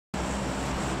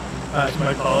You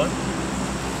might call it.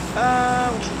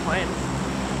 What's the plan?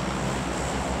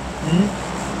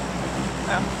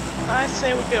 I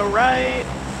say we go right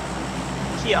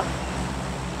here.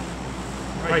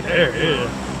 Right there, yeah.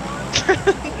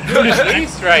 At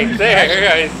least right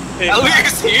there. At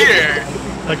least here.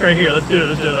 Like right here, let's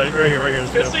do it, like right here,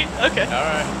 let's go. Sweet, okay.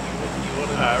 Alright.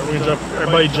 Alright, we're gonna jump,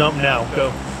 everybody jump now,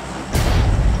 go.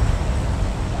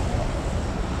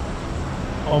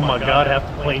 Oh my god, half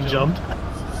the plane jumped.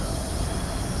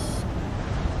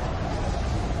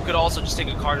 We could also just take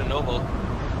a car to Novo.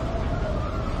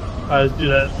 Let's do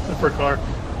that for a car.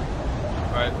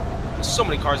 Alright. There's so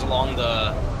many cars along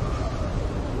the...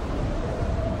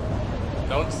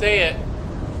 Don't say it.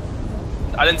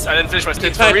 I didn't finish my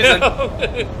speech for a reason. I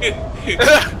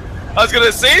was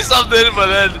gonna say something, but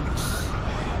then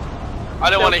I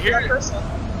didn't want to hear it.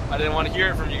 I didn't want to hear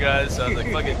it from you guys, so I was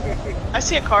like, fuck it. I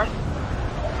see a car.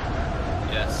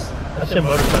 Yes. That's a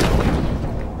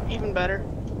motorcycle. Even better.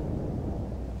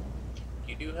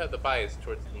 You do have the bias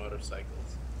towards the motorcycles.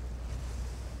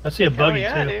 I see a buggy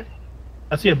yeah, too. I do.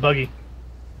 I see a buggy.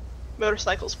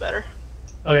 Motorcycle's better.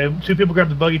 Okay, 2 people grab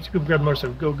the buggy, 2 people grab the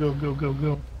motorcycle. Go, go, go, go,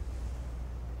 go.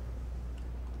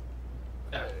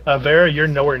 Vera, you're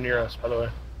nowhere near us, by the way.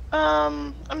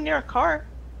 I'm near a car.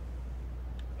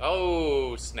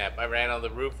 Oh, snap. I ran on the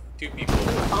roof. 2 people.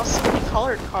 Awesome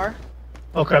colored car.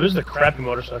 Oh crap, this is a crappy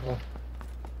motorcycle.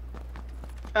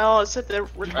 Oh, it's at the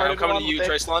retarded Alright, I'm coming to one you, with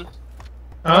Tricelon.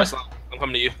 Huh? Tricelon, I'm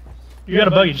coming to you. You got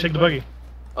a buggy, just take the buggy.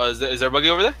 Oh, is there a buggy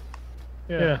over there?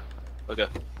 Yeah. Okay.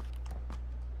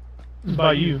 It's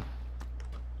by you.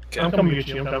 Okay. I'm coming to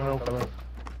get you, I'm coming.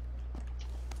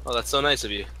 Oh, that's so nice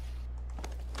of you.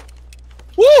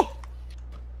 Woo!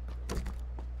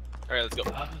 Alright, let's go.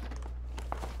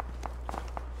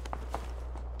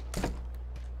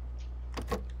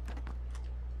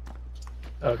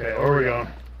 Okay, where are we going?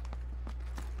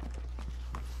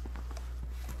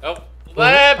 Oh,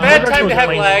 bad time to have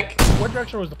lag. What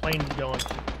direction was the plane going? Does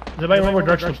anybody remember what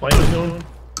direction the plane was going?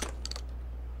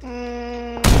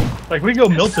 Like, we go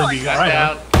Milton, be right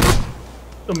now.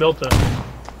 Go Milton.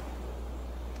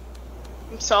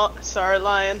 I'm sorry,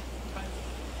 Lion.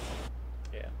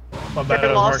 Yeah. My bad,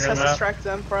 Their I was loss marking has them out. distracted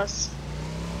them for us.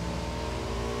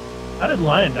 How did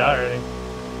Lion die already?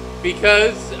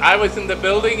 Because I was in the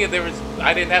building and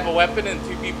I didn't have a weapon and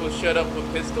 2 people showed up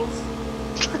with pistols.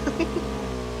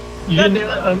 You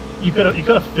didn't. You could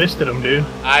have fisted him, dude.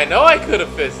 I know I could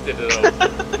have fisted him,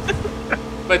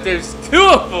 but there's 2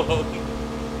 of them.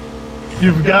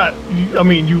 You've got. I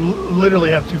mean, you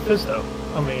literally have 2 fists, though.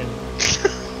 I mean.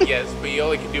 Yes, but you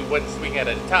only can do 1 swing at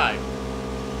a time.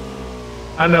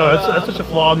 I know that's such a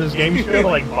flaw in this game. You should be able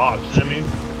to like box. You know what I mean.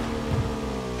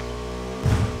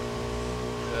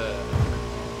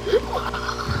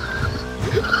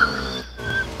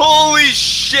 Holy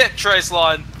shit,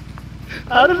 Tricelon!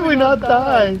 How did we not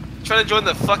die? Trying to join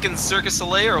the fucking Circus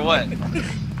Soleil or what?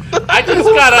 I just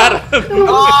got out of.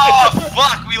 Oh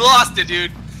fuck! We lost it,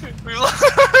 dude. We lost.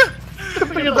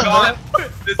 Gone.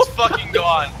 It's fucking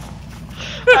gone.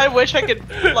 I wish I could,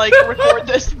 like, record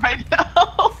this right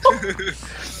now.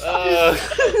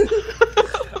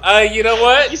 You know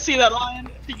what? Did you see that, Lion?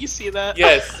 Did you see that?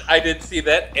 Yes, I did see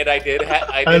that, and I did.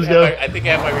 I think I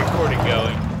have my recording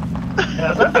going.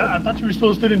 Yeah, I thought you were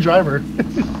still a student driver.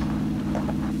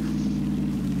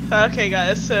 Okay,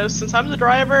 guys. So since I'm the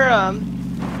driver,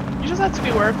 you just have to be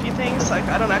aware of a few things. Like,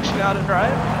 I don't actually know how to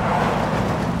drive.